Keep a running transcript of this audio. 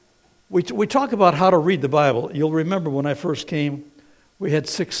We talk about how to read the Bible. You'll remember when I first came, we had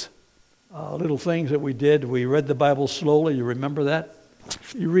 6 little things that we did. We read the Bible slowly. You remember that?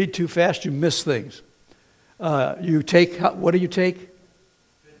 You read too fast, you miss things. You take, what do you take?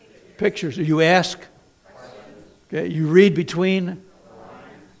 Pictures. You ask. Okay. You read between.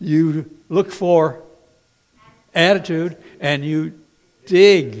 You look for attitude, and you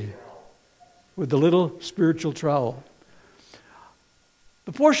dig with the little spiritual trowel.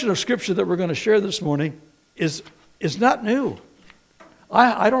 The portion of Scripture that we're going to share this morning is not new.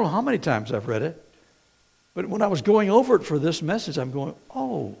 I don't know how many times I've read it, but when I was going over it for this message, I'm going,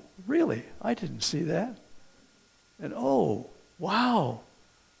 oh, really? I didn't see that. And oh, wow.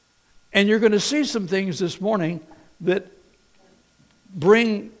 And you're going to see some things this morning that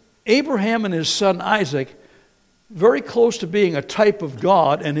bring Abraham and his son Isaac very close to being a type of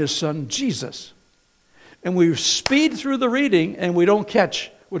God and his son Jesus. And we speed through the reading and we don't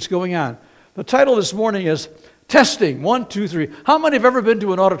catch what's going on. The title this morning is Testing, 1, 2, 3. How many have ever been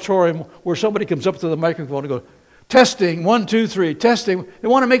to an auditorium where somebody comes up to the microphone and goes, testing, 1, 2, 3, testing. They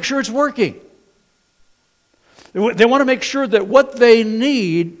want to make sure it's working. They want to make sure that what they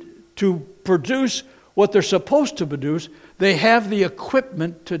need to produce what they're supposed to produce, they have the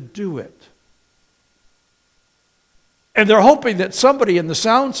equipment to do it. And they're hoping that somebody in the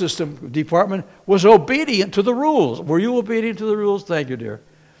sound system department was obedient to the rules. Were you obedient to the rules? Thank you, dear.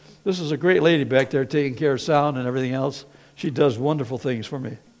 This is a great lady back there taking care of sound and everything else. She does wonderful things for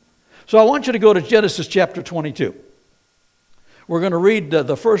me. So I want you to go to Genesis chapter 22. We're going to read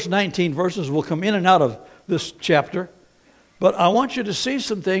the first 19 verses. We'll come in and out of this chapter. But I want you to see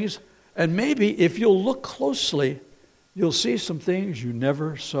some things, and maybe if you'll look closely, you'll see some things you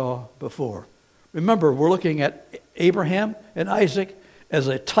never saw before. Remember, we're looking at Abraham and Isaac as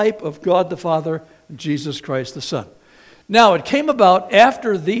a type of God the Father and Jesus Christ the Son. Now, it came about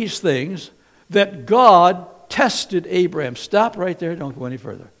after these things that God tested Abraham. Stop right there. Don't go any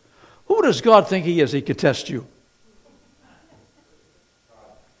further. Who does God think he is? He could test you.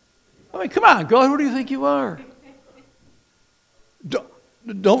 I mean, come on, God, who do you think you are?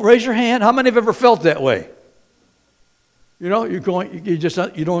 Don't raise your hand. How many have ever felt that way? You know, you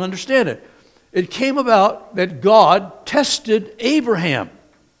don't understand it. It came about that God tested Abraham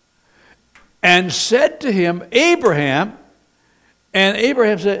and said to him, Abraham, and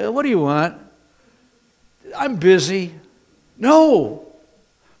Abraham said, what do you want? I'm busy. No,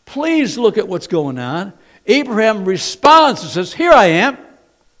 please look at what's going on. Abraham responds and says, here I am.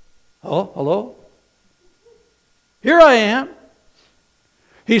 Oh, hello? Here I am.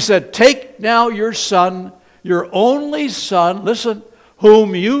 He said, take now your son, your only son, listen,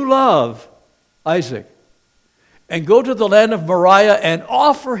 whom you love, Isaac, and go to the land of Moriah and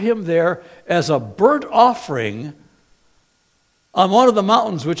offer him there as a burnt offering on one of the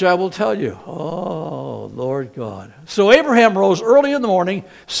mountains which I will tell you. Oh, Lord God. So Abraham rose early in the morning,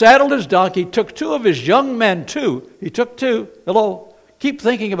 saddled his donkey, took 2 of his young men, 2. He took 2. Hello? Keep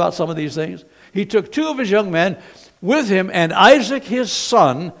thinking about some of these things. He took 2 of his young men with him and Isaac his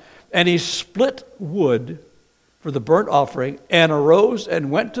son, and he split wood for the burnt offering, and arose and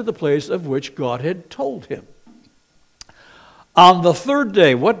went to the place of which God had told him. On the 3rd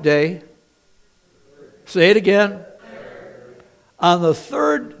day, what day? Say it again. On the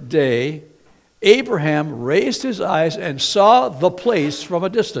 3rd day, Abraham raised his eyes and saw the place from a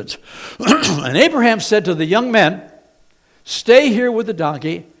distance. And Abraham said to the young men, stay here with the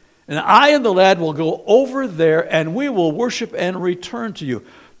donkey, and I and the lad will go over there, and we will worship and return to you.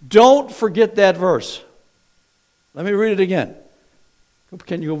 Don't forget that verse. Let me read it again.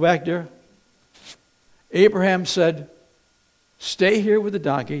 Can you go back there? Abraham said, stay here with the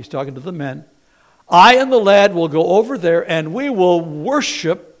donkey. He's talking to the men. I and the lad will go over there, and we will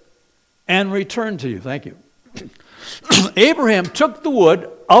worship and return to you. Thank you. Abraham took the wood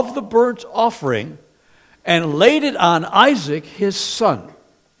of the burnt offering and laid it on Isaac, his son.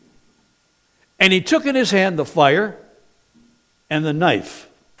 And he took in his hand the fire and the knife.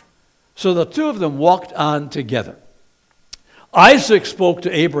 So the 2 of them walked on together. Isaac spoke to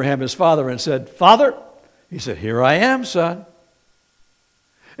Abraham, his father, and said, Father, he said, here I am, son.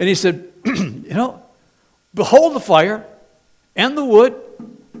 And he said, behold the fire and the wood,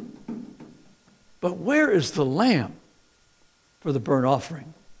 but where is the lamb for the burnt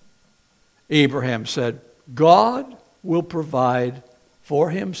offering? Abraham said, God will provide for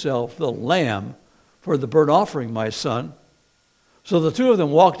himself the lamb for the burnt offering, my son. So the 2 of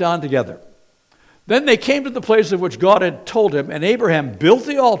them walked on together. Then they came to the place of which God had told him, and Abraham built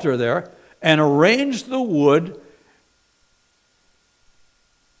the altar there and arranged the wood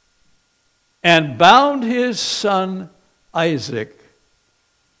and bound his son Isaac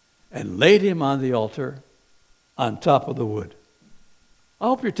and laid him on the altar on top of the wood. I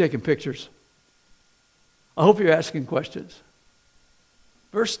hope you're taking pictures. I hope you're asking questions.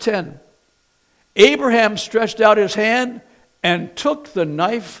 Verse 10, Abraham stretched out his hand and took the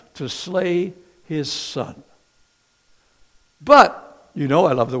knife to slay his son. But, you know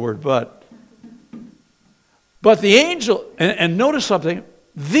I love the word but. But the angel, and notice something,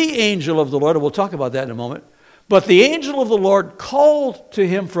 the angel of the Lord, and we'll talk about that in a moment, but the angel of the Lord called to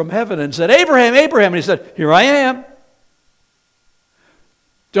him from heaven and said, Abraham, Abraham. And he said, here I am.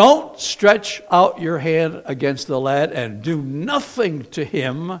 Don't stretch out your hand against the lad and do nothing to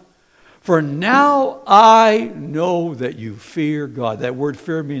him, for now I know that you fear God. That word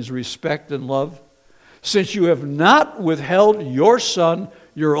fear means respect and love. Since you have not withheld your son,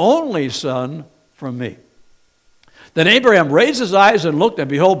 your only son, from me. Then Abraham raised his eyes and looked, and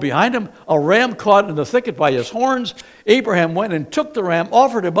behold, behind him a ram caught in the thicket by his horns. Abraham went and took the ram,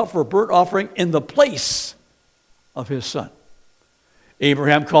 offered him up for a burnt offering in the place of his son.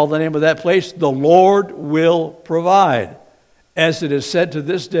 Abraham called the name of that place, the Lord will provide. As it is said to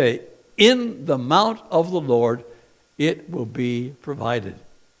this day, in the mount of the Lord it will be provided.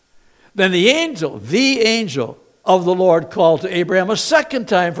 Then the angel of the Lord called to Abraham a second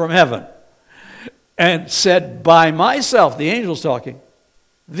time from heaven and said, by myself, the angel's talking,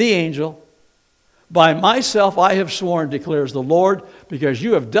 the angel, by myself I have sworn, declares the Lord, because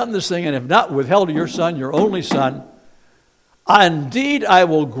you have done this thing and have not withheld your son, your only son. Indeed, I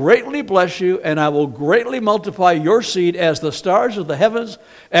will greatly bless you, and I will greatly multiply your seed as the stars of the heavens,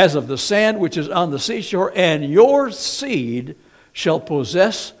 as of the sand which is on the seashore, and your seed shall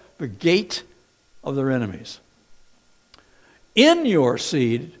possess the gate of their enemies. In your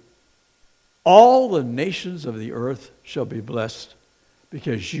seed, all the nations of the earth shall be blessed,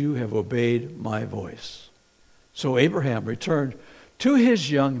 because you have obeyed my voice. So Abraham returned to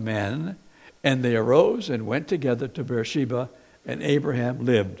his young men, and they arose and went together to Beersheba, and Abraham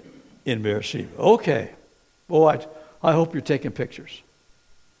lived in Beersheba. Okay. Boy, I hope you're taking pictures.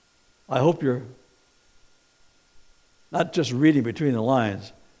 I hope you're not just reading between the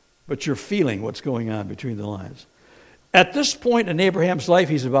lines, but you're feeling what's going on between the lines. At this point in Abraham's life,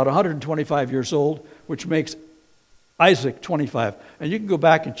 he's about 125 years old, which makes Isaac 25. And you can go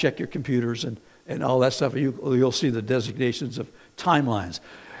back and check your computers and all that stuff. You'll see the designations of timelines.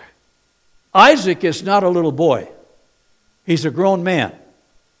 Isaac is not a little boy. He's a grown man.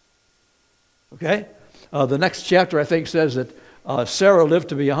 Okay? The next chapter, I think, says that Sarah lived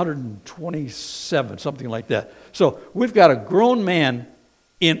to be 127, something like that. So we've got a grown man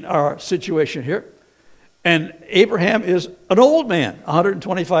in our situation here. And Abraham is an old man,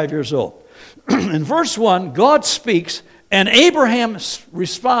 125 years old. In verse 1, God speaks, and Abraham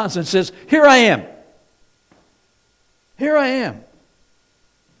responds and says, here I am. Here I am.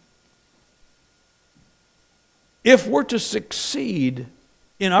 If we're to succeed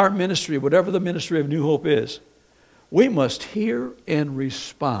in our ministry, whatever the ministry of New Hope is, we must hear and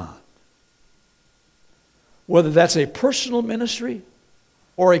respond. Whether that's a personal ministry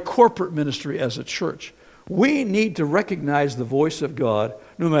or a corporate ministry as a church, we need to recognize the voice of God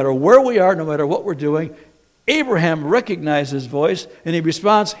no matter where we are, no matter what we're doing. Abraham recognized his voice and he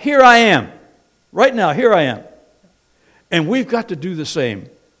responds, here I am. Right now, here I am. And we've got to do the same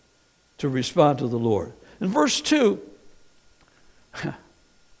to respond to the Lord. In verse 2,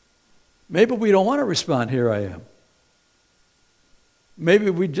 maybe we don't want to respond, here I am. Maybe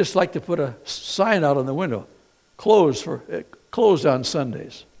we'd just like to put a sign out on the window, closed on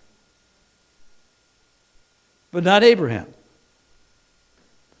Sundays. But not Abraham.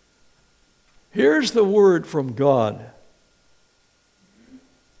 Here's the word from God.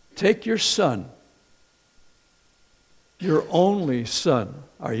 Take your son, your only son.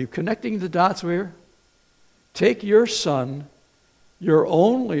 Are you connecting the dots here? Take your son, your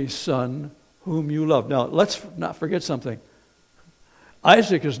only son, whom you love. Now, let's not forget something.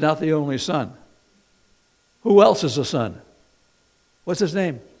 Isaac is not the only son. Who else is a son? What's his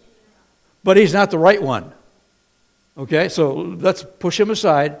name? But he's not the right one. Okay, so let's push him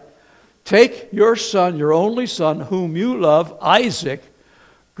aside. Take your son, your only son, whom you love, Isaac,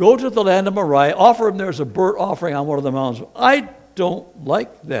 go to the land of Moriah, offer him there as a burnt offering on one of the mountains. I don't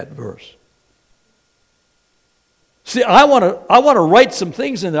like that verse. See, I want to write some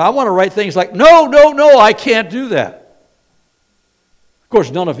things in there. I want to write things like, no, I can't do that. Of course,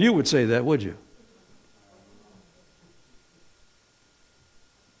 none of you would say that, would you?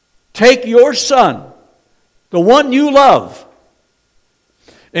 Take your son, the one you love,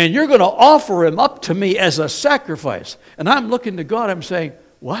 and you're going to offer him up to me as a sacrifice. And I'm looking to God, I'm saying,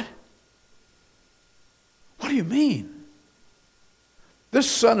 what? What do you mean? This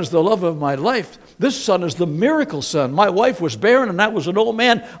son is the love of my life. This son is the miracle son. My wife was barren and I was an old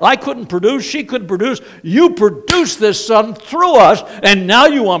man. I couldn't produce. She couldn't produce. You produced this son through us, and now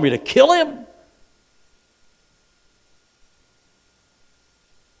you want me to kill him?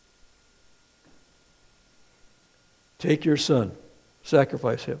 Take your son.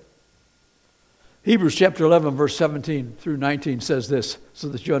 Sacrifice him. Hebrews chapter 11, verse 17 through 19 says this so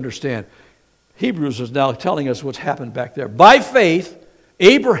that you understand. Hebrews is now telling us what's happened back there. By faith,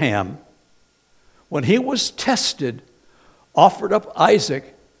 Abraham, when he was tested, offered up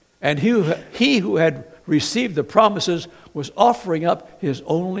Isaac, and he who had received the promises was offering up his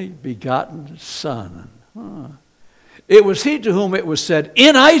only begotten son. It was he to whom it was said,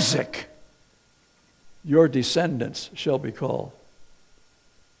 in Isaac, your descendants shall be called.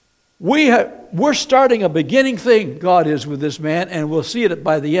 We're starting a beginning thing, God is, with this man, and we'll see it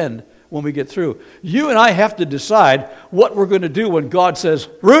by the end when we get through. You and I have to decide what we're going to do when God says,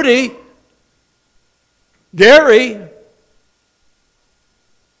 Rudy, Gary,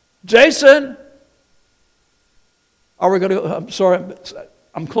 Jason, are we going to, I'm sorry,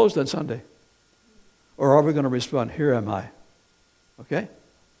 I'm closed on Sunday. Or are we going to respond, here am I? Okay?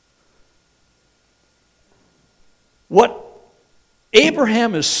 What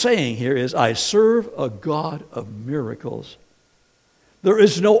Abraham is saying here is, I serve a God of miracles. There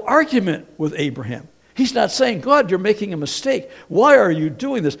is no argument with Abraham. He's not saying, God, you're making a mistake. Why are you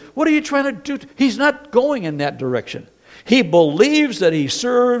doing this? What are you trying to do? He's not going in that direction. He believes that he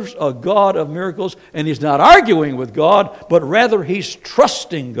serves a God of miracles, and he's not arguing with God, but rather he's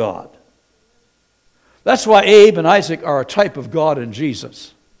trusting God. That's why Abe and Isaac are a type of God and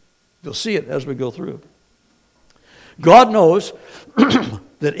Jesus. You'll see it as we go through. God knows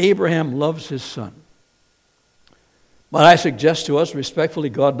that Abraham loves his son. But I suggest to us respectfully,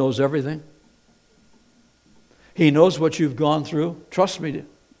 God knows everything. He knows what you've gone through. Trust me,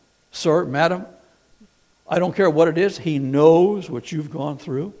 sir, madam. I don't care what it is. He knows what you've gone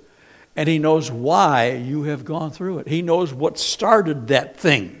through. And he knows why you have gone through it. He knows what started that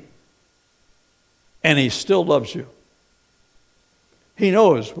thing. And he still loves you. He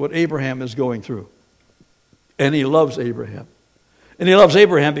knows what Abraham is going through. And he loves Abraham. And he loves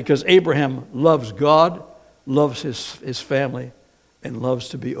Abraham because Abraham loves God, loves his family, and loves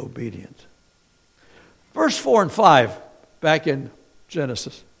to be obedient. Verse 4 and 5, back in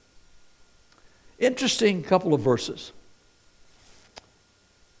Genesis. Interesting couple of verses.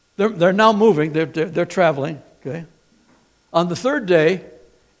 They're now moving. They're traveling. Okay. On the third day,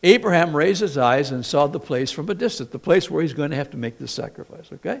 Abraham raised his eyes and saw the place from a distance, the place where he's going to have to make this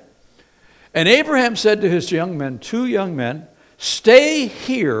sacrifice. Okay. And Abraham said to his young men, 2 young men, stay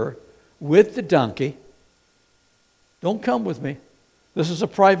here with the donkey. Don't come with me. This is a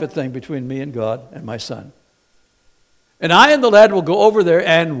private thing between me and God and my son. And I and the lad will go over there,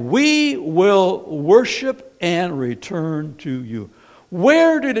 and we will worship and return to you.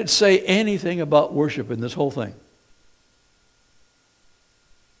 Where did it say anything about worship in this whole thing?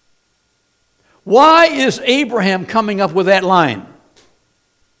 Why is Abraham coming up with that line?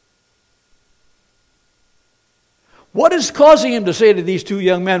 What is causing him to say to these 2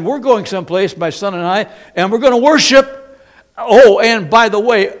 young men, we're going someplace, my son and I, and we're going to worship. Oh, and by the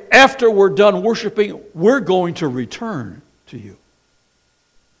way, after we're done worshiping, we're going to return to you.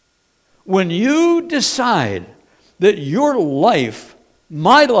 When you decide that your life,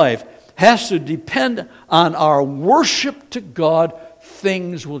 my life, has to depend on our worship to God,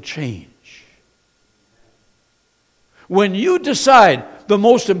 things will change. When you decide the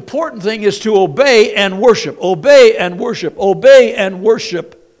most important thing is to obey and worship, obey and worship, obey and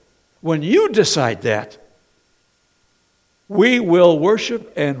worship, when you decide that, we will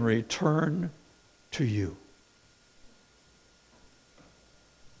worship and return to you.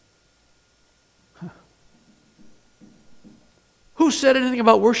 Who said anything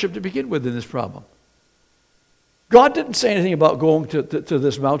about worship to begin with in this problem? God didn't say anything about going to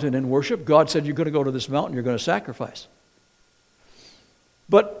this mountain and worship. God said, you're going to go to this mountain, you're going to sacrifice.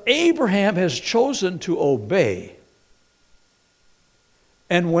 But Abraham has chosen to obey.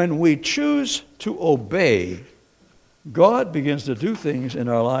 And when we choose to obey, God begins to do things in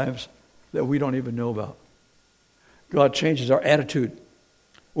our lives that we don't even know about. God changes our attitude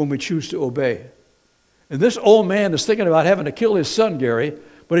when we choose to obey. And this old man is thinking about having to kill his son, Gary,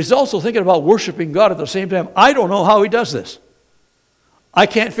 but he's also thinking about worshiping God at the same time. I don't know how he does this. I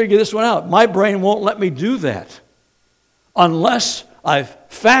can't figure this one out. My brain won't let me do that unless I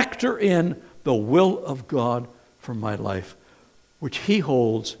factor in the will of God for my life, which he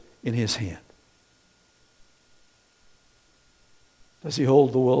holds in his hand. Does he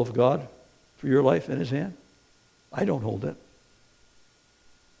hold the will of God for your life in his hand? I don't hold it.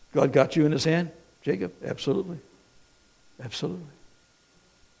 God got you in his hand, Jacob? Absolutely. Absolutely.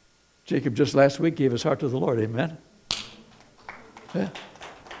 Jacob just last week gave his heart to the Lord. Amen? Yeah.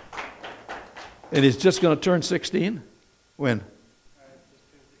 And he's just going to turn 16? When?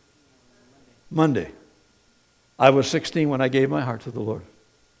 Monday. I was 16 when I gave my heart to the Lord.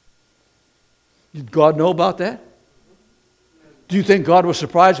 Did God know about that? Do you think God was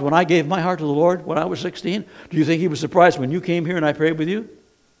surprised when I gave my heart to the Lord when I was 16? Do you think he was surprised when you came here and I prayed with you?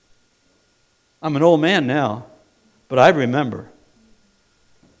 I'm an old man now, but I remember.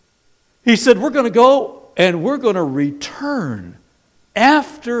 He said, we're going to go and we're going to return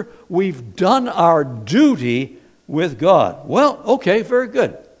after we've done our duty with God. Well, okay, very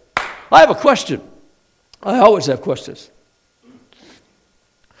good. I have a question. I always have questions.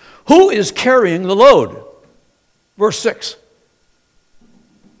 Who is carrying the load? Verse 6.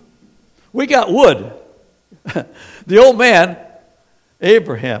 We got wood. The old man,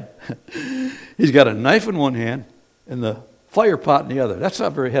 Abraham, he's got a knife in one hand and the fire pot in the other. That's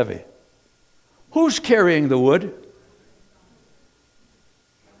not very heavy. Who's carrying the wood?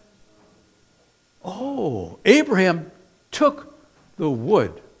 Oh, Abraham took the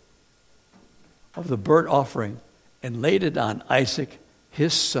wood of the burnt offering and laid it on Isaac,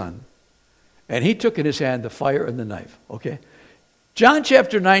 his son. And he took in his hand the fire and the knife. Okay? John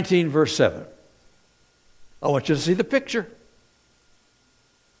chapter 19, verse 7. I want you to see the picture.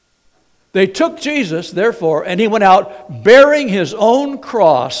 They took Jesus, therefore, and he went out bearing his own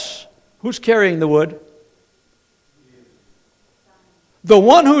cross. Who's carrying the wood? The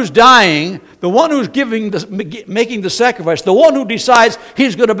one who's dying, the one who's making the sacrifice, the one who decides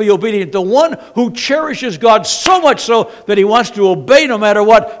he's going to be obedient, the one who cherishes God so much so that he wants to obey no matter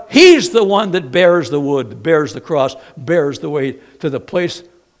what, he's the one that bears the wood, bears the cross, bears the way to the place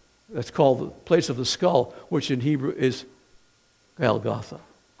that's called the place of the skull, which in Hebrew is Golgotha.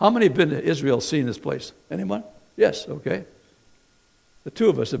 How many have been to Israel, seen this place? Anyone? Yes, okay. The two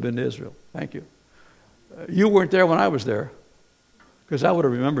of us have been to Israel. Thank you. You weren't there when I was there. Because I would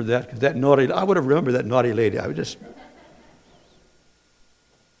have remembered that. I would have remembered that naughty lady.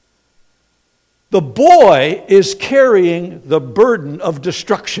 The boy is carrying the burden of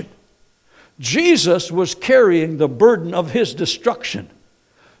destruction. Jesus was carrying the burden of his destruction,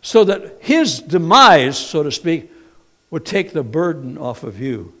 so that his demise, so to speak, would take the burden off of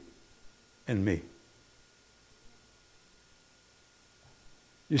you and me.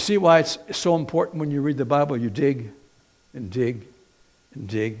 You see why it's so important when you read the Bible, you dig and dig and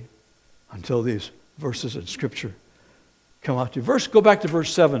dig until these verses in Scripture come out to you. Go back to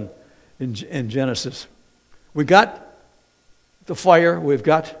verse 7 in Genesis. We got the fire, we've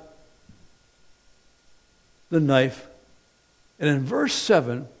got the knife, and in verse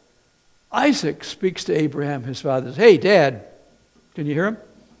 7, Isaac speaks to Abraham, his father, says, hey, Dad, can you hear him?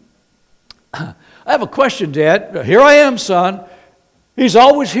 I have a question, Dad. Here I am, son. He's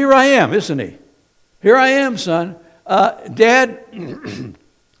always here I am, isn't he? Here I am, son. Dad,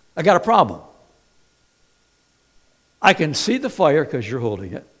 I got a problem. I can see the fire because you're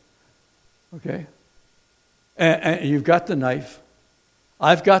holding it. Okay? And you've got the knife.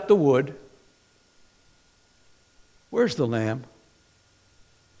 I've got the wood. Where's the lamb?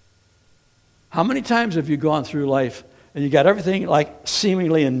 How many times have you gone through life and you got everything like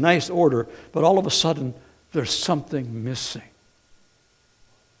seemingly in nice order, but all of a sudden there's something missing?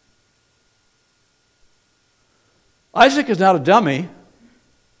 Isaac is not a dummy.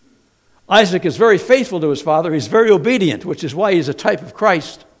 Isaac is very faithful to his father. He's very obedient, which is why he's a type of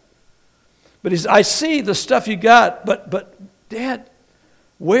Christ. But I see the stuff you got, but Dad,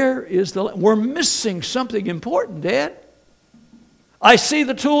 where is we're missing something important, Dad. I see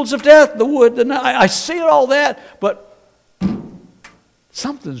the tools of death, the wood, the knife. I see all that, but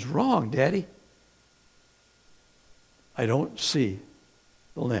something's wrong, Daddy. I don't see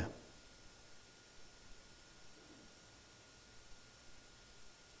the lamb.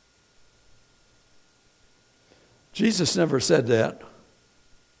 Jesus never said that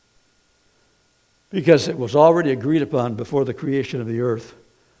because it was already agreed upon before the creation of the earth.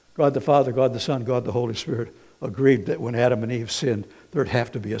 God the Father, God the Son, God the Holy Spirit agreed that when Adam and Eve sinned, there'd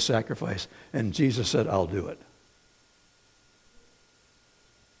have to be a sacrifice. And Jesus said, I'll do it.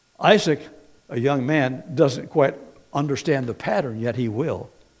 Isaac, a young man, doesn't quite understand the pattern, yet he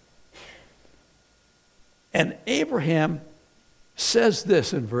will. And Abraham says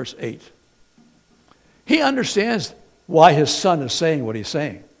this in verse 8. He understands why his son is saying what he's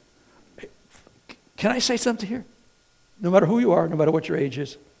saying. Can I say something here? No matter who you are, no matter what your age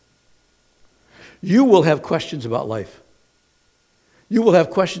is, you will have questions about life. You will have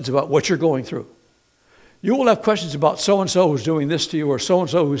questions about what you're going through. You will have questions about so-and-so who's doing this to you or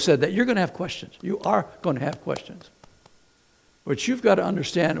so-and-so who said that. You're going to have questions. You are going to have questions. But you've got to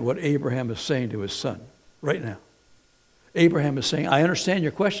understand what Abraham is saying to his son right now. Abraham is saying, I understand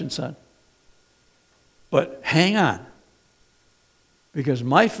your question, son, but hang on. Because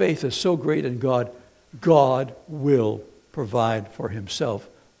my faith is so great in God, God will provide for himself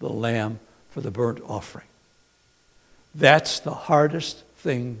the lamb for the burnt offering. That's the hardest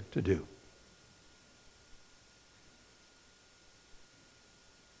thing to do.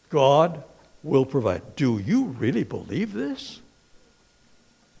 God will provide. Do you really believe this?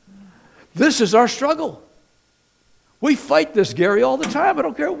 This is our struggle. We fight this, Gary, all the time. I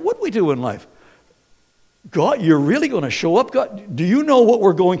don't care what we do in life. God, you're really going to show up? God, do you know what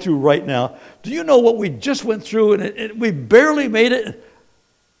we're going through right now? Do you know what we just went through and we barely made it?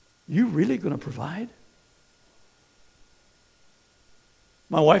 You really going to provide?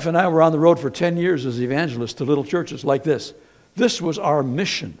 My wife and I were on the road for 10 years as evangelists to little churches like this. This was our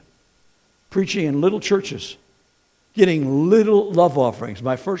mission, preaching in little churches, getting little love offerings.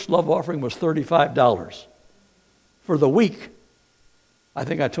 My first love offering was $35 for the week. I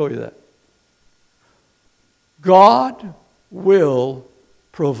think I told you that. God will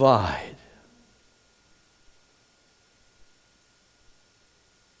provide.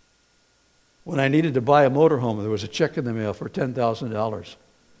 When I needed to buy a motorhome, there was a check in the mail for $10,000.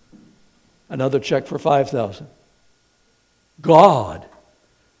 Another check for $5,000. God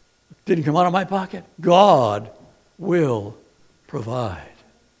didn't come out of my pocket. God will provide.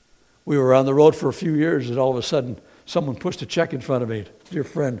 We were on the road for a few years, and all of a sudden, someone pushed a check in front of me. A dear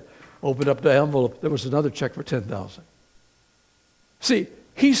friend opened up the envelope. There was another check for $10,000. See,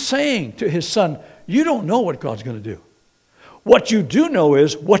 he's saying to his son, you don't know what God's going to do. What you do know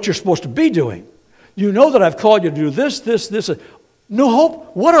is what you're supposed to be doing. You know that I've called you to do this, this, this. No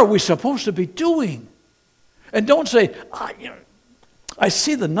hope. What are we supposed to be doing? And don't say, I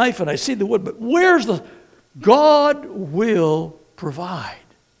see the knife and I see the wood, but where's the... God will provide.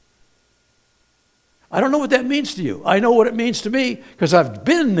 I don't know what that means to you. I know what it means to me because I've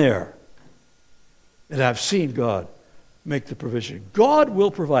been there and I've seen God make the provision. God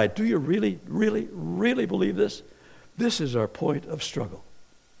will provide. Do you really, really, really believe this? This is our point of struggle.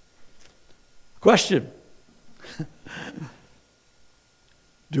 Question.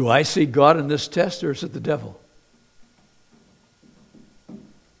 Do I see God in this test or is it the devil?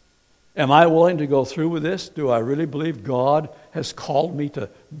 Am I willing to go through with this? Do I really believe God has called me to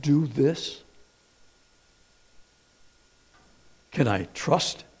do this? Can I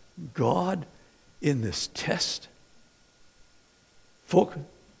trust God in this test? Folk,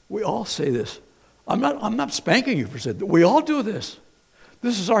 we all say this. I'm not spanking you for saying that. We all do this.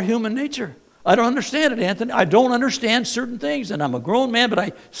 This is our human nature. I don't understand it, Anthony. I don't understand certain things, and I'm a grown man, but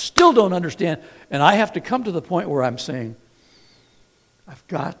I still don't understand. And I have to come to the point where I'm saying, I've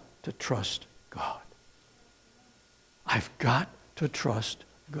got to trust God. I've got to trust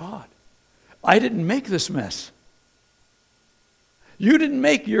God. I didn't make this mess. You didn't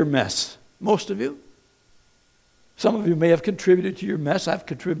make your mess, most of you. Some of you may have contributed to your mess. I've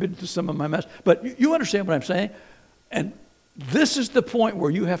contributed to some of my mess. But you understand what I'm saying? And this is the point where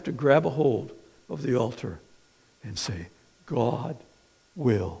you have to grab a hold of the altar and say, God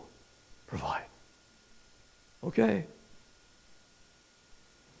will provide. Okay.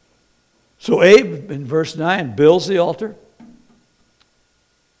 So Abe, in verse 9, builds the altar.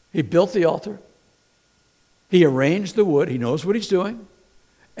 He built the altar. He arranged the wood. He knows what he's doing.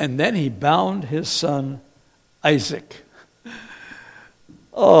 And then he bound his son Isaac.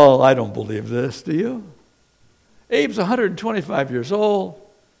 Oh, I don't believe this, do you? Abe's 125 years old.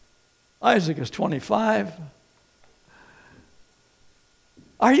 Isaac is 25.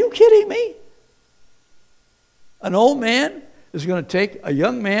 Are you kidding me? An old man is going to take a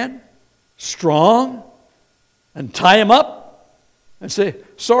young man, strong, and tie him up and say,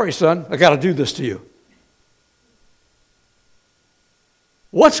 sorry, son, I got to do this to you.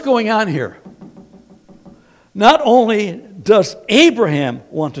 What's going on here? Not only does Abraham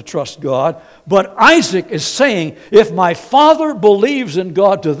want to trust God, but Isaac is saying, if my father believes in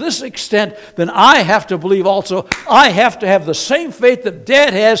God to this extent, then I have to believe also. I have to have the same faith that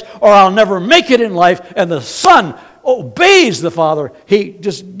Dad has, or I'll never make it in life. And the son obeys the father. He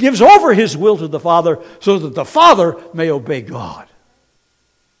just gives over his will to the father so that the father may obey God.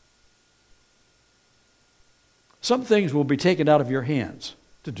 Some things will be taken out of your hands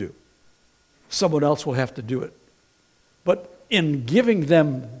to do. Someone else will have to do it. But in giving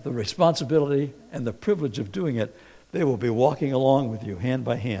them the responsibility and the privilege of doing it, they will be walking along with you hand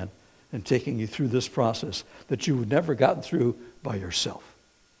by hand and taking you through this process that you would never gotten through by yourself.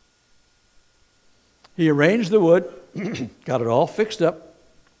 He arranged the wood, got it all fixed up.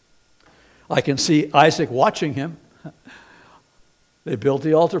 I can see Isaac watching him. They built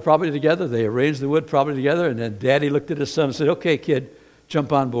the altar probably together. They arranged the wood probably together. And then Daddy looked at his son and said, okay, kid,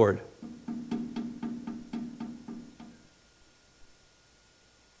 jump on board.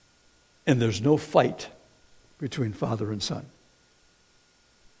 And there's no fight between father and son.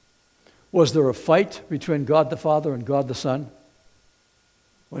 Was there a fight between God the Father and God the Son?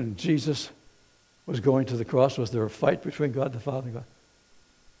 When Jesus was going to the cross, was there a fight between God the Father and God?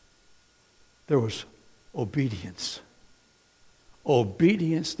 There was obedience.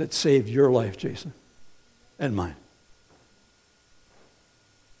 Obedience that saved your life, Jason, and mine.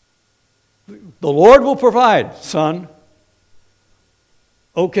 The Lord will provide, son.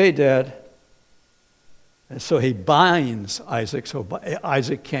 Okay, Dad. And so he binds Isaac so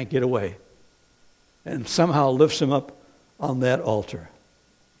Isaac can't get away. And somehow lifts him up on that altar.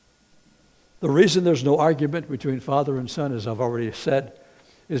 The reason there's no argument between father and son, as I've already said,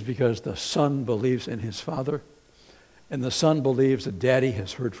 is because the son believes in his father, and the son believes that Daddy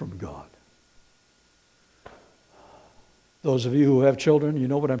has heard from God. Those of you who have children, you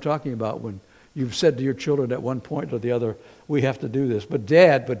know what I'm talking about when you've said to your children at one point or the other, we have to do this. But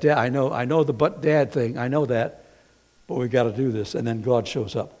dad, I know the but dad thing, I know that, but we got to do this. And then God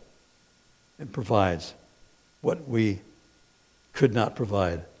shows up and provides what we could not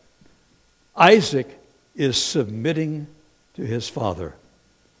provide. Isaac is submitting to his father.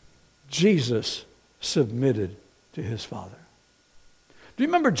 Jesus submitted to his father. Do you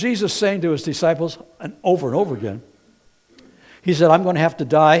remember Jesus saying to his disciples, and over again, he said, I'm going to have to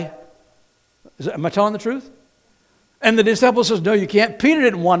die. Am I telling the truth? And the disciple says, no, you can't. Peter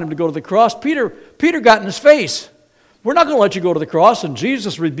didn't want him to go to the cross. Peter got in his face. We're not going to let you go to the cross. And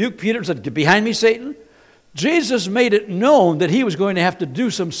Jesus rebuked Peter and said, get behind me, Satan. Jesus made it known that he was going to have to do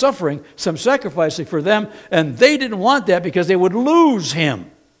some suffering, some sacrificing for them, and they didn't want that because they would lose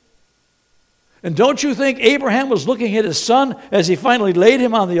him. And don't you think Abraham was looking at his son as he finally laid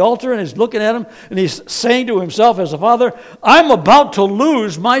him on the altar, and he's looking at him and he's saying to himself as a father, I'm about to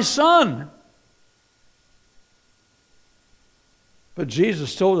lose my son. But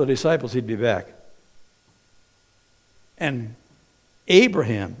Jesus told the disciples he'd be back. And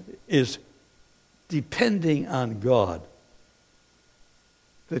Abraham is depending on God,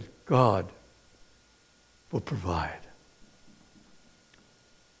 that God will provide.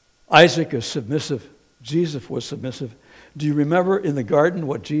 Isaac is submissive. Jesus was submissive. Do you remember in the garden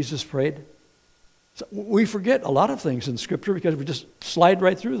what Jesus prayed? So we forget a lot of things in Scripture because we just slide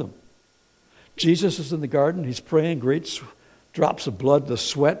right through them. Jesus is in the garden. He's praying, great drops of blood, the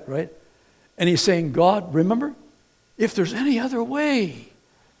sweat, right? And he's saying, God, remember, if there's any other way.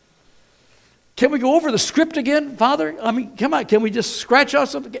 Can we go over the script again, Father? I mean, come on, can we just scratch out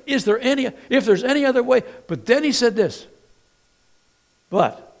something? If there's any other way? But then he said this,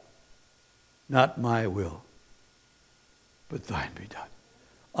 but not my will, but thine be done.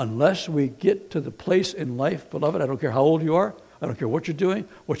 Unless we get to the place in life, beloved, I don't care how old you are, I don't care what you're doing,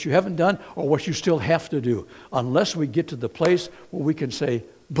 what you haven't done, or what you still have to do. Unless we get to the place where we can say,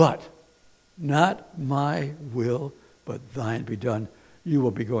 but not my will, but thine be done, you will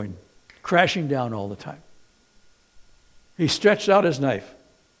be going crashing down all the time. He stretched out his knife.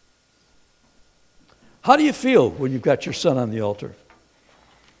 How do you feel when you've got your son on the altar?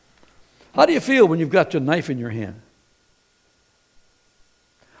 How do you feel when you've got your knife in your hand?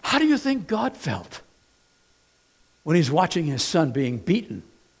 How do you think God felt when he's watching his son being beaten,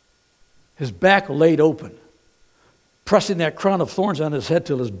 his back laid open, pressing that crown of thorns on his head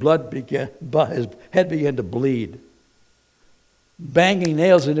till his head began to bleed, banging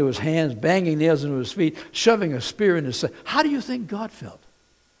nails into his hands, banging nails into his feet, shoving a spear in his side? How do you think God felt?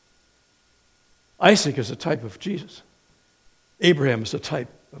 Isaac is a type of Jesus. Abraham is a type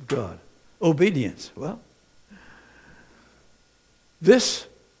of God. Obedience. Well, this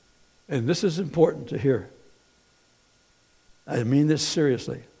is important to hear. I mean this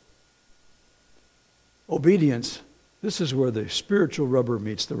seriously. Obedience, this is where the spiritual rubber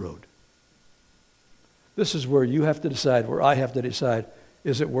meets the road. This is where you have to decide, where I have to decide,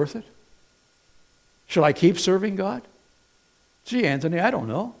 is it worth it? Should I keep serving God? Gee, Anthony, I don't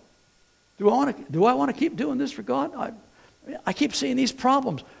know. Do I want to keep doing this for God? I keep seeing these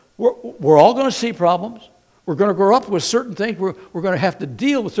problems. We're all going to see problems. We're going to grow up with certain things. We're going to have to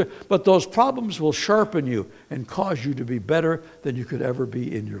deal with certain, but those problems will sharpen you and cause you to be better than you could ever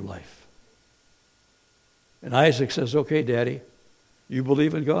be in your life. And Isaac says, okay, Daddy, you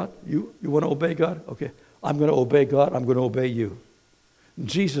believe in God? You want to obey God? Okay, I'm going to obey God. I'm going to obey you. And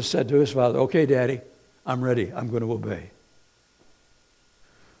Jesus said to his father, okay, Daddy, I'm ready. I'm going to obey.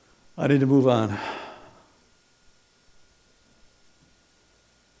 I need to move on.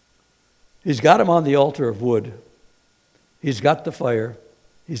 He's got him on the altar of wood. He's got the fire.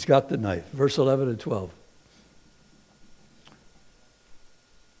 He's got the knife. Verse 11 and 12.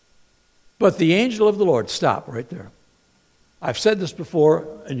 But the angel of the Lord, stop right there. I've said this before,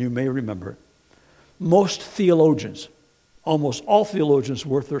 and you may remember. Most theologians, almost all theologians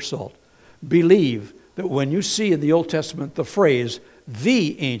worth their salt, believe that when you see in the Old Testament the phrase,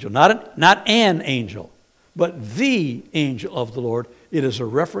 the angel, not an angel, but the angel of the Lord, it is a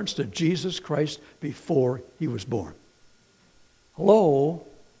reference to Jesus Christ before he was born. Hello?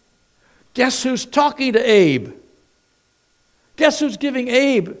 Guess who's talking to Abe? Guess who's giving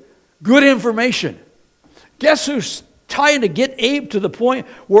Abe good information? Guess who's trying to get Abe to the point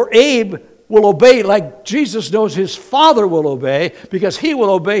where Abe will obey like Jesus knows his Father will obey, because he will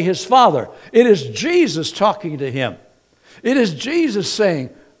obey his Father. It is Jesus talking to him. It is Jesus saying,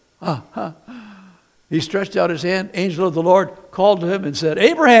 He stretched out his hand. Angel of the Lord called to him and said,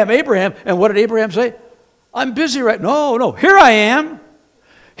 Abraham, Abraham. And what did Abraham say? I'm busy right now. No, here I am.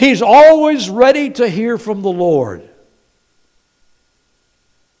 He's always ready to hear from the Lord.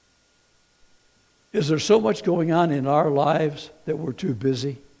 Is there so much going on in our lives that we're too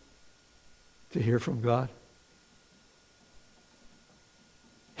busy to hear from God?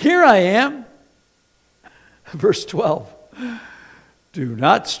 Here I am. Verse 12. Do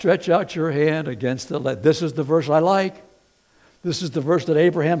not stretch out your hand against the lead. This is the verse I like. This is the verse that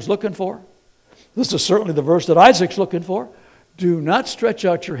Abraham's looking for. This is certainly the verse that Isaac's looking for. Do not stretch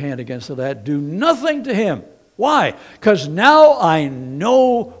out your hand against the lad. Do nothing to him. Why? Because now I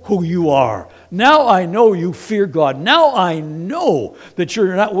know who you are. Now I know you fear God. Now I know that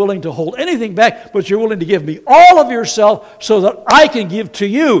you're not willing to hold anything back, but you're willing to give me all of yourself so that I can give to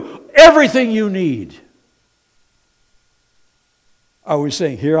you everything you need. Are we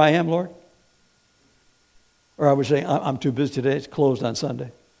saying, here I am, Lord? Or are we saying, I'm too busy today, it's closed on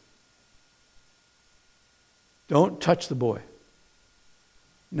Sunday? Don't touch the boy.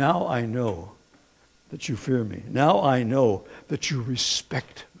 Now I know that you fear me. Now I know that you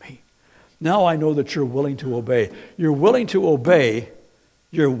respect me. Now I know that you're willing to obey. You're willing to obey.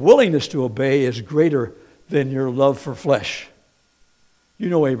 Your willingness to obey is greater than your love for flesh. You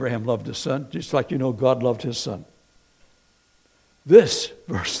know Abraham loved his son, just like you know God loved his son. This,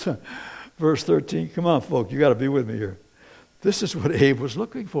 verse 13, come on, folks, you got to be with me here. This is what Abe was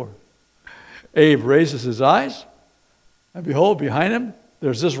looking for. Abe raises his eyes, and behold, behind him,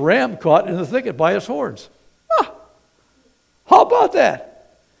 there's this ram caught in the thicket by his horns. How about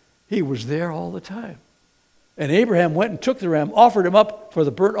that? He was there all the time. And Abraham went and took the ram, offered him up for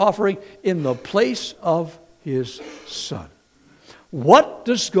the burnt offering in the place of his son. What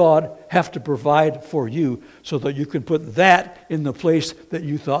does God have to provide for you so that you can put that in the place that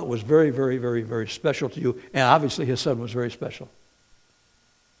you thought was very, very, very, very special to you? And obviously his son was very special.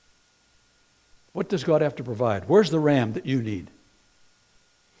 What does God have to provide? Where's the ram that you need?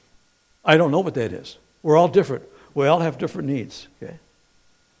 I don't know what that is. We're all different. We all have different needs. Okay?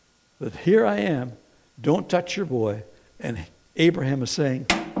 But here I am. Don't touch your boy. And Abraham is saying,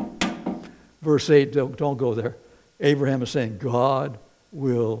 verse 8, don't go there. Abraham is saying, God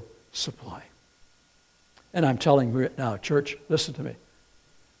will supply. And I'm telling you now, church, listen to me.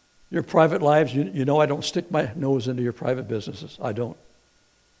 Your private lives, you know I don't stick my nose into your private businesses. I don't.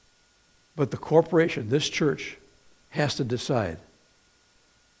 But the corporation, this church, has to decide,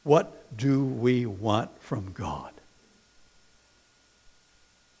 what do we want from God?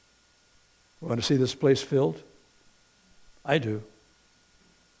 We want to see this place filled? I do.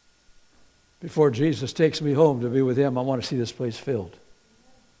 Before Jesus takes me home to be with him, I want to see this place filled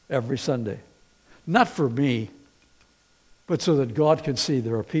every Sunday. Not for me, but so that God can see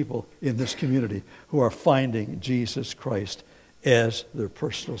there are people in this community who are finding Jesus Christ as their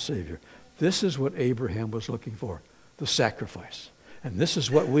personal Savior. This is what Abraham was looking for, the sacrifice. And this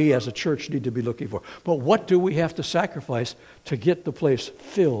is what we as a church need to be looking for. But what do we have to sacrifice to get the place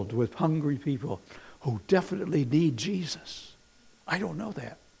filled with hungry people who definitely need Jesus? I don't know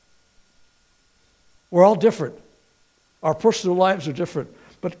that. We're all different. Our personal lives are different.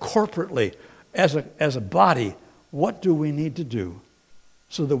 But corporately, as a body, what do we need to do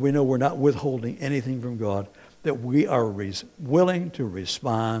so that we know we're not withholding anything from God, that we are willing to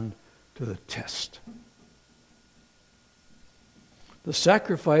respond to the test? The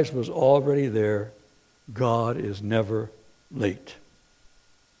sacrifice was already there. God is never late.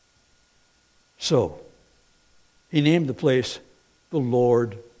 So, he named the place, the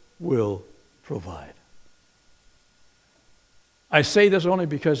Lord will provide. I say this only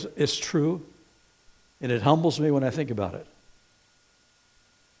because it's true, and it humbles me when I think about it.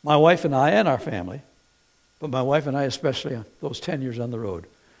 My wife and I and our family, but my wife and I especially, those 10 years on the road,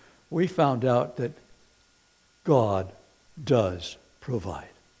 we found out that God does provide.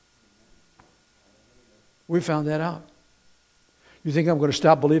 We found that out. You think I'm going to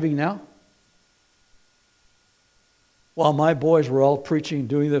stop believing now? While my boys were all preaching,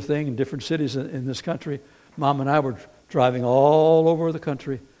 doing their thing in different cities in this country, Mom and I were driving all over the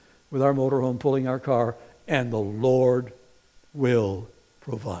country with our motorhome, pulling our car, and the Lord will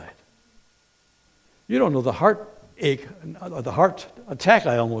provide. You don't know the heartache, the heart attack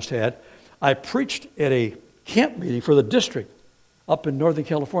I almost had. I preached at a camp meeting for the district up in Northern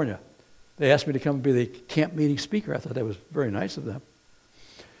California. They asked me to come and be the camp meeting speaker. I thought that was very nice of them.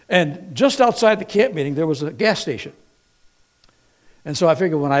 And just outside the camp meeting, there was a gas station. And so I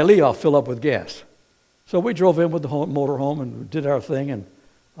figured when I leave, I'll fill up with gas. So we drove in with the motorhome and did our thing. And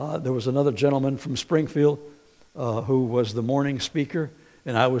there was another gentleman from Springfield who was the morning speaker,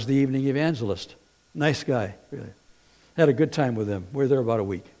 and I was the evening evangelist. Nice guy, really. Had a good time with them. We were there about a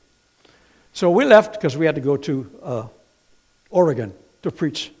week. So we left because we had to go to Oregon to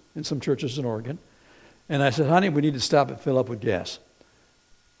preach in some churches in Oregon. And I said, honey, we need to stop and fill up with gas.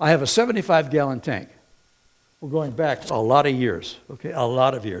 I have a 75-gallon tank. We're going back a lot of years, okay, a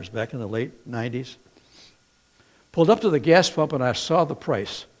lot of years, back in the late 90s. Pulled up to the gas pump and I saw the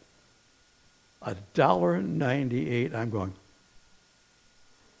price. $1.98. I'm going.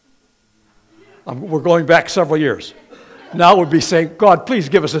 We're going back several years. Now we'd be saying, God, please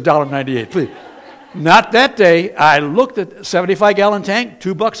give us $1.98, please. Not that day. I looked at a 75-gallon tank,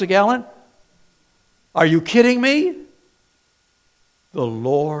 $2 a gallon. Are you kidding me? The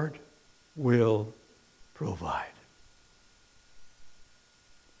Lord will provide.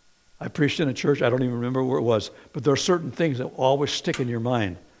 I preached in a church, I don't even remember where it was, but there are certain things that always stick in your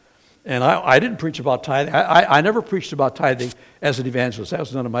mind. And I didn't preach about tithing. I never preached about tithing as an evangelist. That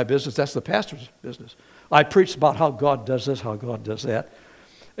was none of my business. That's the pastor's business. I preached about how God does this, how God does that.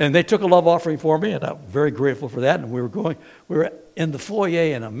 And they took a love offering for me, and I'm very grateful for that. And we were in the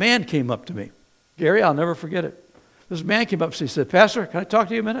foyer, and a man came up to me. Gary, I'll never forget it. This man came up and he said, Pastor, can I talk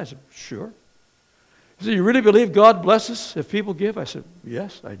to you a minute? I said, sure. He said, you really believe God blesses if people give? I said,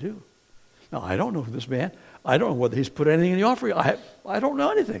 yes, I do. Now, I don't know this man. I don't know whether he's put anything in the offering. I don't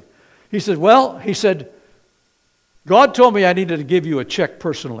know anything. He said, God told me I needed to give you a check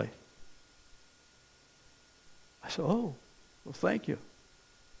personally. I said, oh, well, thank you.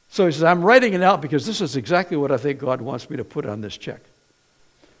 So he says, I'm writing it out because this is exactly what I think God wants me to put on this check.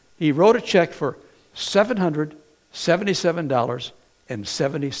 He wrote a check for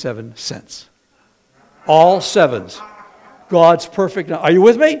 $777.77. All sevens. God's perfect. Are you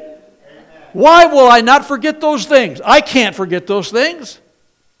with me? Amen. Why will I not forget those things? I can't forget those things.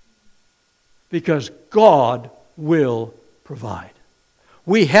 Because God will provide.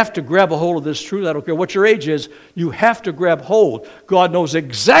 We have to grab a hold of this truth. I don't care what your age is. You have to grab hold. God knows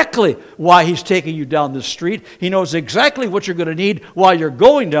exactly why He's taking you down this street. He knows exactly what you're going to need while you're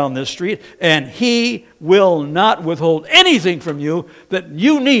going down this street. And He will not withhold anything from you that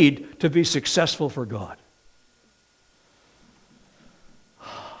you need to be successful for God.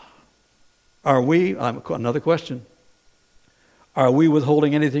 Are we, another question, are we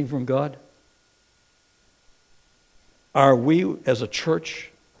withholding anything from God? Are we, as a church,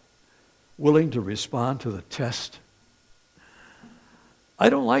 willing to respond to the test? I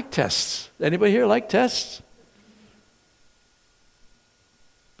don't like tests. Anybody here like tests?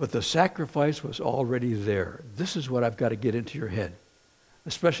 But the sacrifice was already there. This is what I've got to get into your head,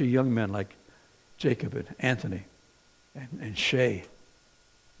 especially young men like Jacob and Anthony and Shay.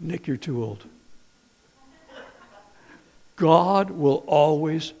 Nick, you're too old. God will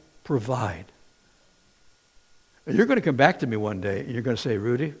always provide. And you're going to come back to me one day and you're going to say,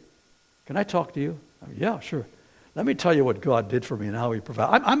 Rudy, can I talk to you? Yeah, sure. Let me tell you what God did for me and how He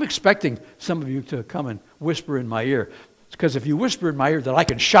provided. I'm expecting some of you to come and whisper in my ear. Because if you whisper in my ear, then I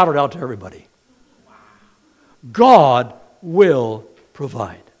can shout it out to everybody. God will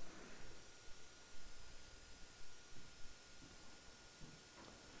provide.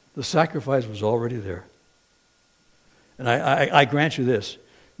 The sacrifice was already there. And I grant you this.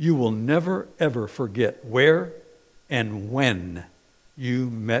 You will never, ever forget where and when you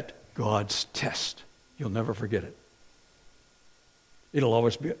met God's test. You'll never forget it. It'll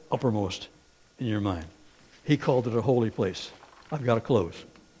always be uppermost in your mind. He called it a holy place. I've got to close.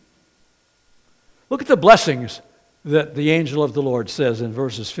 Look at the blessings that the angel of the Lord says in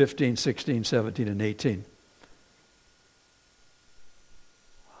verses 15, 16, 17, and 18.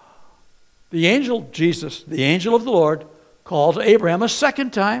 The angel, Jesus, the angel of the Lord, called Abraham a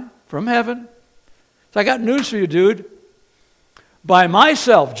second time from heaven. So I got news for you, dude. By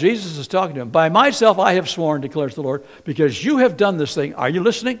myself, Jesus is talking to him, by myself I have sworn, declares the Lord, because you have done this thing. Are you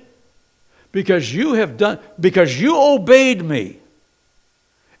listening? because you obeyed me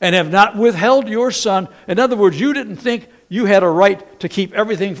and have not withheld your son. In other words, you didn't think you had a right to keep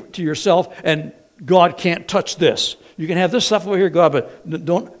everything to yourself and God can't touch this. You can have this stuff over here, God, but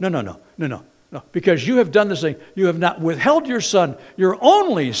don't, no. Because you have done this thing. You have not withheld your son, your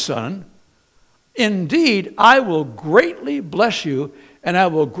only son. Indeed, I will greatly bless you, and I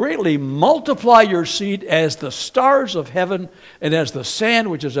will greatly multiply your seed as the stars of heaven and as the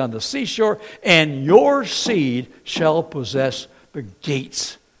sand which is on the seashore, and your seed shall possess the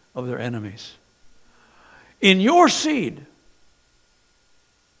gates of their enemies. In your seed,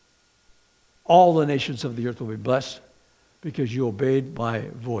 all the nations of the earth will be blessed because you obeyed my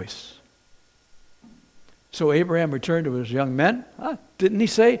voice. So Abraham returned to his young men. Didn't he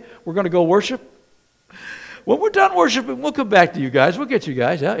say, we're going to go worship? When we're done worshiping, we'll come back to you guys. We'll get you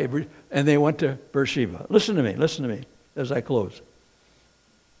guys. Yeah? And they went to Beersheba. Listen to me as I close.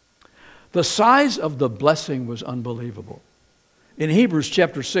 The size of the blessing was unbelievable. In Hebrews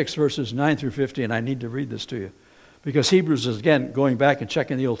chapter 6, verses 9 through 15, I need to read this to you, because Hebrews is, again, going back and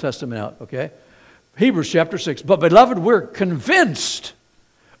checking the Old Testament out, okay? Hebrews chapter 6. But, beloved, we're convinced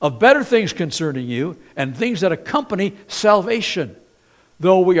of better things concerning you and things that accompany salvation,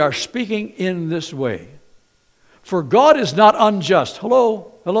 though we are speaking in this way. For God is not unjust.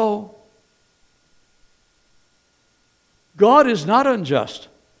 Hello. God is not unjust.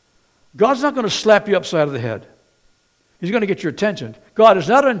 God's not going to slap you upside of the head. He's going to get your attention. God is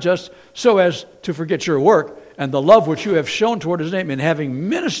not unjust so as to forget your work and the love which you have shown toward his name in having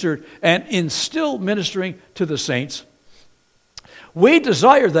ministered and in still ministering to the saints. We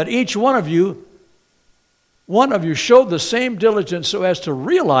desire that each one of you show the same diligence so as to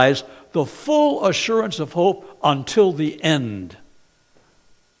realize the full assurance of hope until the end.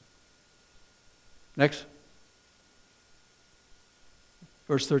 Next.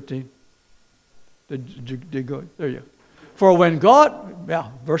 Verse 13. Did you go? There you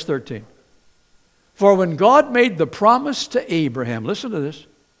go. Verse 13. For when God made the promise to Abraham, listen to this,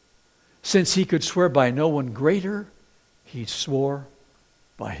 since he could swear by no one greater, he swore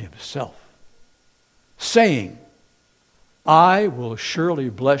by himself, saying, I will surely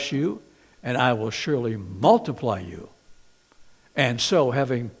bless you, and I will surely multiply you. And so,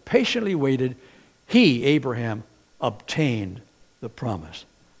 having patiently waited, he, Abraham, obtained the promise.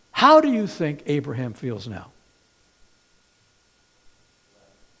 How do you think Abraham feels now?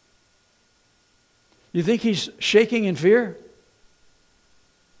 You think he's shaking in fear?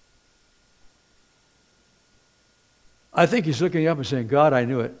 I think he's looking up and saying, God, I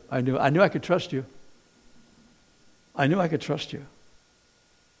knew it. I knew I could trust you. I knew I could trust you.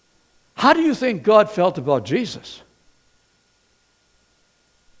 How do you think God felt about Jesus?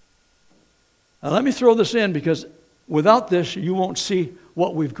 Now let me throw this in, because without this you won't see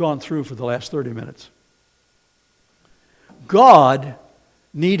what we've gone through for the last 30 minutes. God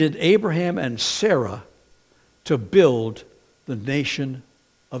needed Abraham and Sarah to build the nation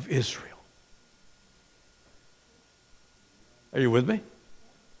of Israel. Are you with me?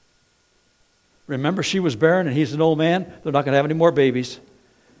 Remember, she was barren and he's an old man. They're not going to have any more babies.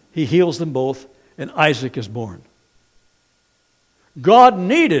 He heals them both, and Isaac is born. God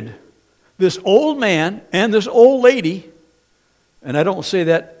needed this old man and this old lady, and I don't say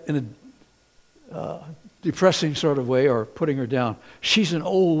that in a depressing sort of way or putting her down. She's an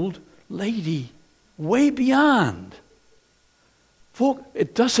old lady, way beyond. Folk,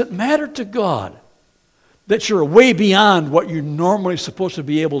 it doesn't matter to God that you're way beyond what you're normally supposed to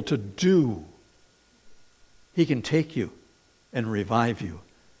be able to do. He can take you and revive you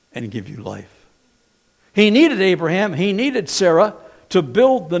and give you life. He needed Abraham, he needed Sarah to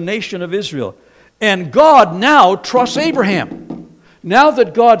build the nation of Israel. And God now trusts Abraham. Now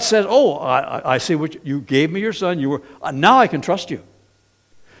that God says, I see what you gave me your son, now I can trust you.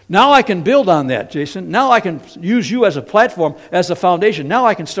 Now I can build on that, Jason. Now I can use you as a platform, as a foundation. Now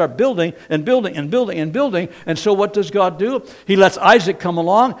I can start building and building and building and building. And so what does God do? He lets Isaac come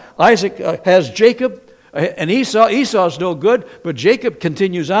along. Isaac has Jacob and Esau. Esau's no good, but Jacob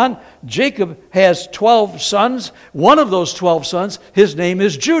continues on. Jacob has 12 sons. One of those 12 sons, his name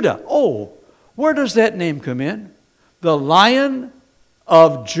is Judah. Oh, where does that name come in? The Lion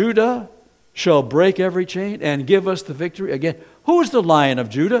of Judah shall break every chain and give us the victory. Again, who is the Lion of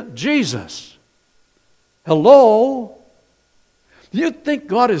Judah? Jesus. Hello? Do you think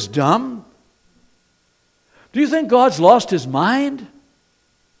God is dumb? Do you think God's lost his mind?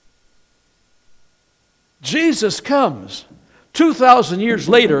 Jesus comes. 2,000 years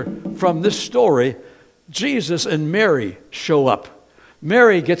later from this story, Jesus and Mary show up.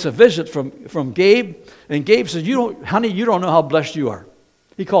 Mary gets a visit from Gabe, and Gabe says, honey, you don't know how blessed you are.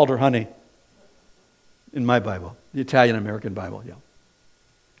 He called her honey. in my Bible, the Italian American Bible, yeah.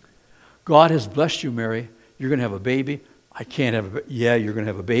 God has blessed you, Mary. You're going to have a baby. I can't have a baby. Yeah, you're going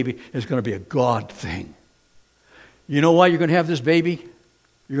to have a baby. It's going to be a God thing. You know why you're going to have this baby?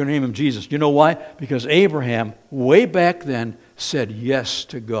 You're going to name him Jesus. You know why? Because Abraham, way back then, said yes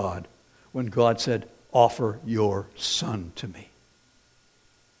to God when God said, offer your son to me.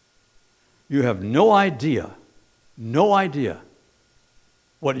 You have no idea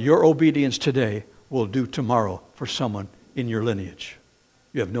what your obedience today will do tomorrow for someone in your lineage.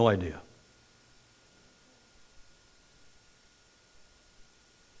 You have no idea.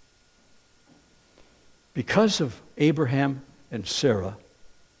 Because of Abraham and Sarah,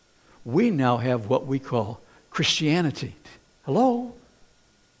 we now have what we call Christianity. Hello?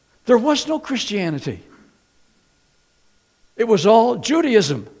 There was no Christianity. It was all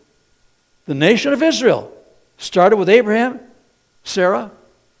Judaism. The nation of Israel started with Abraham, Sarah,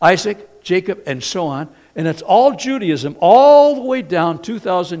 Isaac, Jacob, and so on. And it's all Judaism all the way down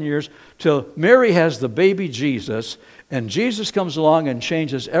 2,000 years till Mary has the baby Jesus. And Jesus comes along and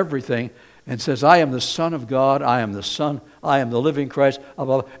changes everything and says, I am the Son of God, I am the Son, I am the living Christ. Blah,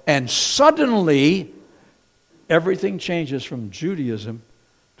 blah, blah. And suddenly, everything changes from Judaism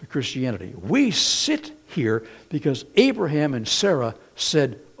to Christianity. We sit here because Abraham and Sarah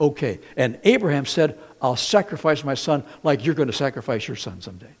said, okay. And Abraham said, I'll sacrifice my son like you're going to sacrifice your son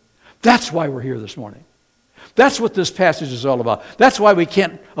someday. That's why we're here this morning. That's what this passage is all about. That's why we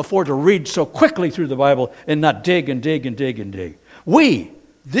can't afford to read so quickly through the Bible and not dig and dig and dig and dig. We,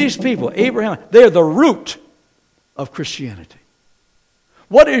 these people, Abraham, they're the root of Christianity.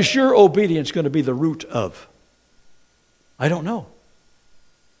 What is your obedience going to be the root of? I don't know.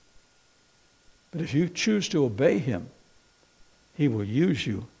 But if you choose to obey him, he will use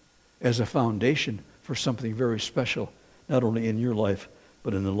you as a foundation for something very special, not only in your life,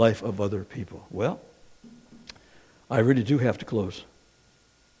 but in the life of other people. Well, I really do have to close.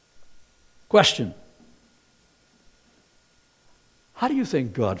 Question. How do you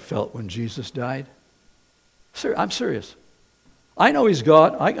think God felt when Jesus died? I'm serious. I know he's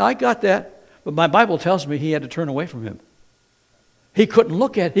God. I got that. But my Bible tells me he had to turn away from him. He couldn't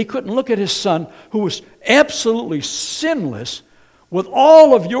look at his son, who was absolutely sinless, with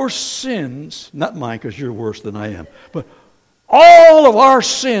all of your sins, not mine because you're worse than I am, but all of our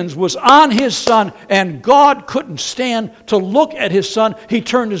sins was on his son, and God couldn't stand to look at his son. He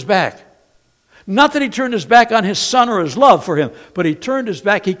turned his back. Not that he turned his back on his son or his love for him, but he turned his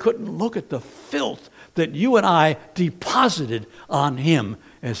back. He couldn't look at the filth that you and I deposited on him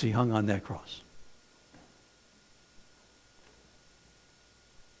as he hung on that cross.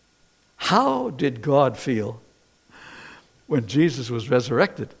 How did God feel when Jesus was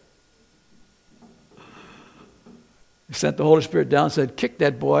resurrected? He sent the Holy Spirit down and said, kick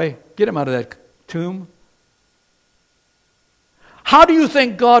that boy, get him out of that tomb. How do you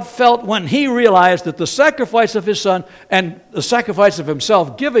think God felt when he realized that the sacrifice of his son and the sacrifice of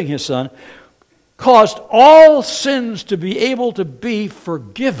himself giving his son caused all sins to be able to be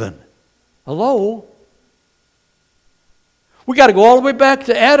forgiven? Hello? We got to go all the way back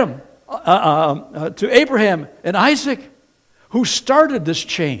to Adam, to Abraham and Isaac, who started this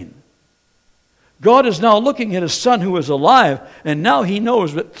chain. God is now looking at his son who is alive, and now he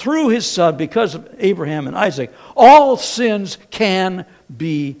knows that through his son, because of Abraham and Isaac, all sins can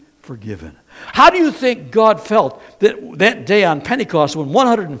be forgiven. How do you think God felt that day on Pentecost when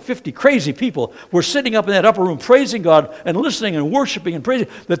 150 crazy people were sitting up in that upper room praising God and listening and worshiping and praising,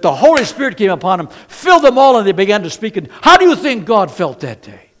 that the Holy Spirit came upon them, filled them all, and they began to speak? And how do you think God felt that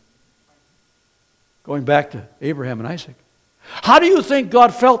day? Going back to Abraham and Isaac. How do you think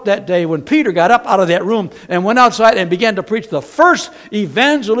God felt that day when Peter got up out of that room and went outside and began to preach the first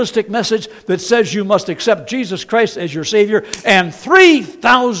evangelistic message that says you must accept Jesus Christ as your Savior, and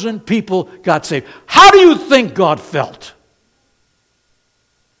 3,000 people got saved? How do you think God felt?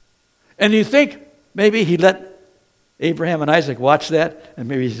 And you think maybe he let Abraham and Isaac watch that, and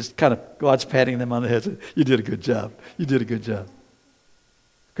maybe he's just kind of, God's patting them on the head, saying, you did a good job. You did a good job.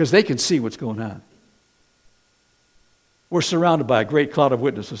 Because they can see what's going on. We're surrounded by a great cloud of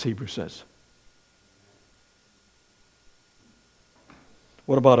witnesses, Hebrews says.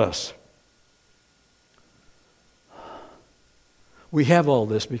 What about us? We have all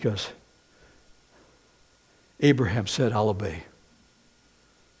this because Abraham said, I'll obey.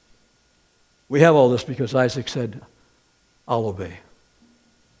 We have all this because Isaac said, I'll obey.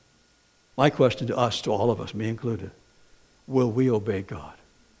 My question to us, to all of us, me included, will we obey God?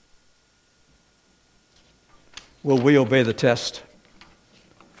 Will we obey the test?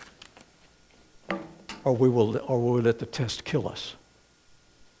 Or will we let the test kill us?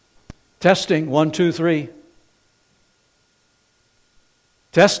 Testing, 1, 2, 3.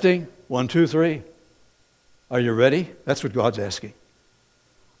 Testing, 1, 2, 3. Are you ready? That's what God's asking.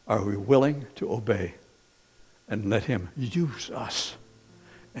 Are we willing to obey and let Him use us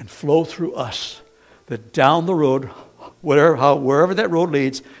and flow through us, that down the road, wherever that road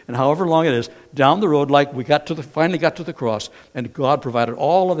leads and however long it is, down the road, like we finally got to the cross, and God provided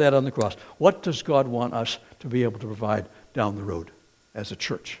all of that on the cross. What does God want us to be able to provide down the road as a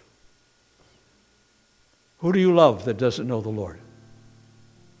church? Who do you love that doesn't know the Lord?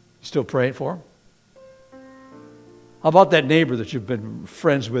 You still praying for him? How about that neighbor that you've been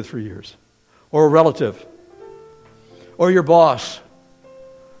friends with for years? Or a relative? Or your boss?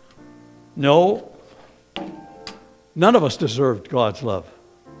 No. None of us deserved God's love.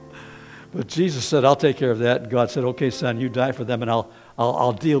 But Jesus said, I'll take care of that. And God said, okay, son, you die for them and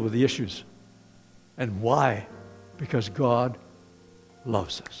I'll deal with the issues. And why? Because God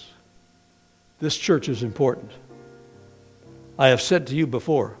loves us. This church is important. I have said to you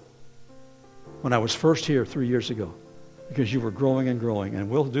before, when I was first here 3 years ago, because you were growing and growing, and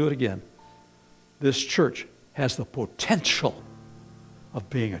we'll do it again, this church has the potential of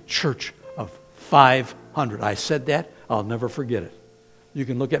being a church of 500. I said that, I'll never forget it. You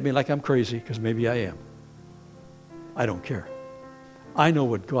can look at me like I'm crazy, because maybe I am. I don't care. I know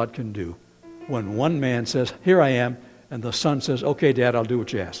what God can do when one man says, here I am, and the son says, okay, Dad, I'll do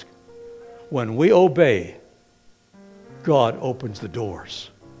what you ask. When we obey, God opens the doors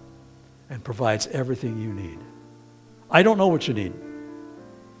and provides everything you need. I don't know what you need.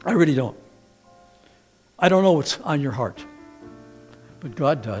 I really don't. I don't know what's on your heart. But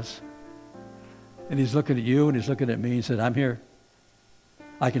God does. And He's looking at you and He's looking at me. He said, I'm here.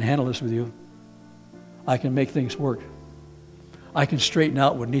 I can handle this with you. I can make things work. I can straighten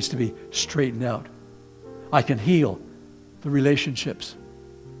out what needs to be straightened out. I can heal the relationships.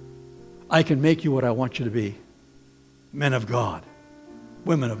 I can make you what I want you to be. Men of God,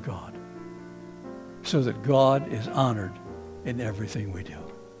 women of God, so that God is honored in everything we do.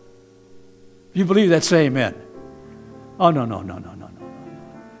 If you believe that, say amen. Oh, no.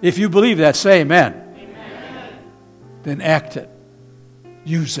 If you believe that, say amen. Amen. Then act it.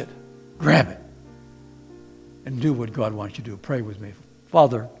 Use it. Grab it. And do what God wants you to do. Pray with me.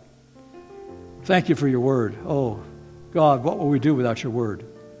 Father, thank you for your word. Oh, God, what will we do without your word?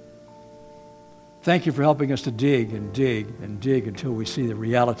 Thank you for helping us to dig and dig and dig until we see the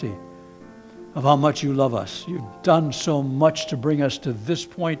reality of how much you love us. You've done so much to bring us to this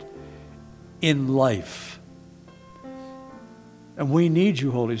point in life. And we need you,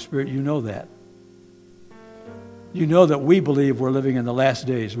 Holy Spirit. You know that. You know that we believe we're living in the last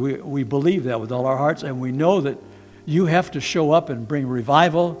days. We believe that with all our hearts, and we know that you have to show up and bring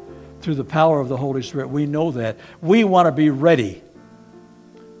revival through the power of the Holy Spirit. We know that. We want to be ready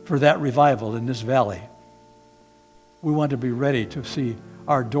for that revival in this valley. We want to be ready to see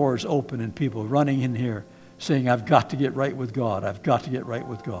our doors open and people running in here saying, I've got to get right with God. I've got to get right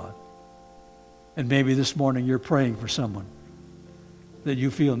with God. And maybe this morning you're praying for someone that you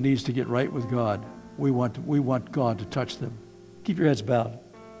feel needs to get right with God. We want God to touch them. Keep your heads bowed.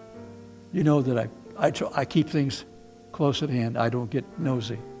 You know that I keep things close at hand. I don't get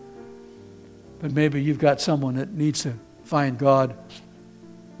nosy. But maybe you've got someone that needs to find God.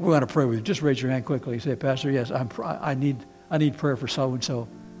 We want to pray with you. Just raise your hand quickly. Say, Pastor, yes, I need prayer for so-and-so.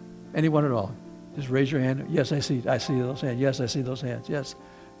 Anyone at all. Just raise your hand. Yes, I see those hands. Yes, I see those hands. Yes.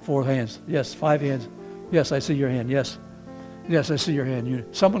 4 hands. Yes, 5 hands. Yes, I see your hand. Yes. Yes, I see your hand.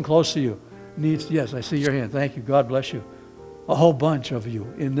 Someone close to you needs, yes, I see your hand. Thank you. God bless you. A whole bunch of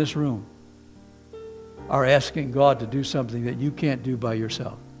you in this room are asking God to do something that you can't do by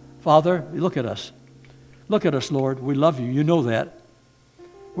yourself. Father, look at us. Look at us, Lord. We love you. You know that.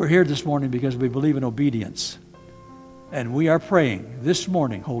 We're here this morning because we believe in obedience. And we are praying this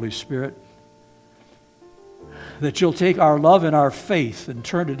morning, Holy Spirit, that you'll take our love and our faith and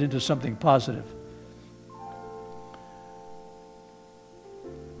turn it into something positive.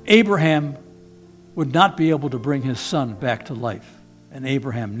 Abraham would not be able to bring his son back to life, and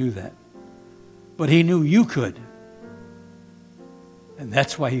Abraham knew that. But he knew you could, and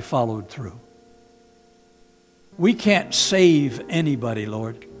that's why he followed through. We can't save anybody,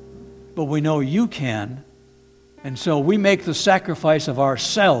 Lord, but we know you can, and so we make the sacrifice of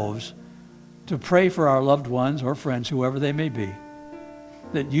ourselves to pray for our loved ones or friends, whoever they may be,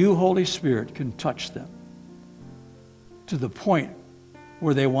 that you, Holy Spirit, can touch them to the point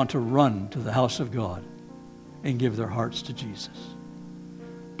where they want to run to the house of God and give their hearts to Jesus.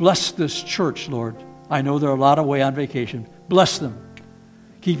 Bless this church, Lord. I know they're a lot away on vacation. Bless them.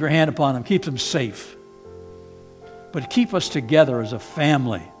 Keep your hand upon them. Keep them safe. But keep us together as a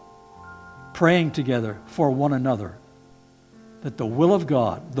family praying together for one another, that the will of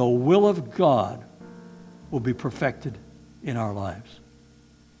God will be perfected in our lives.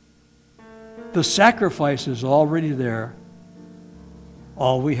 The sacrifice is already there.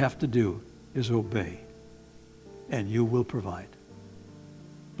 All we have to do is obey, and you will provide.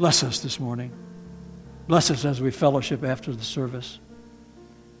 Bless us this morning. Bless us as we fellowship after the service.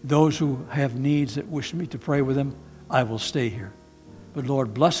 Those who have needs that wish me to pray with them, I will stay here. But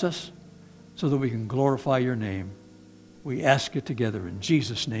Lord, bless us so that we can glorify your name. We ask it together in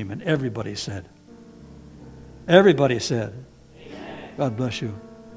Jesus' name. And everybody said, amen. God bless you.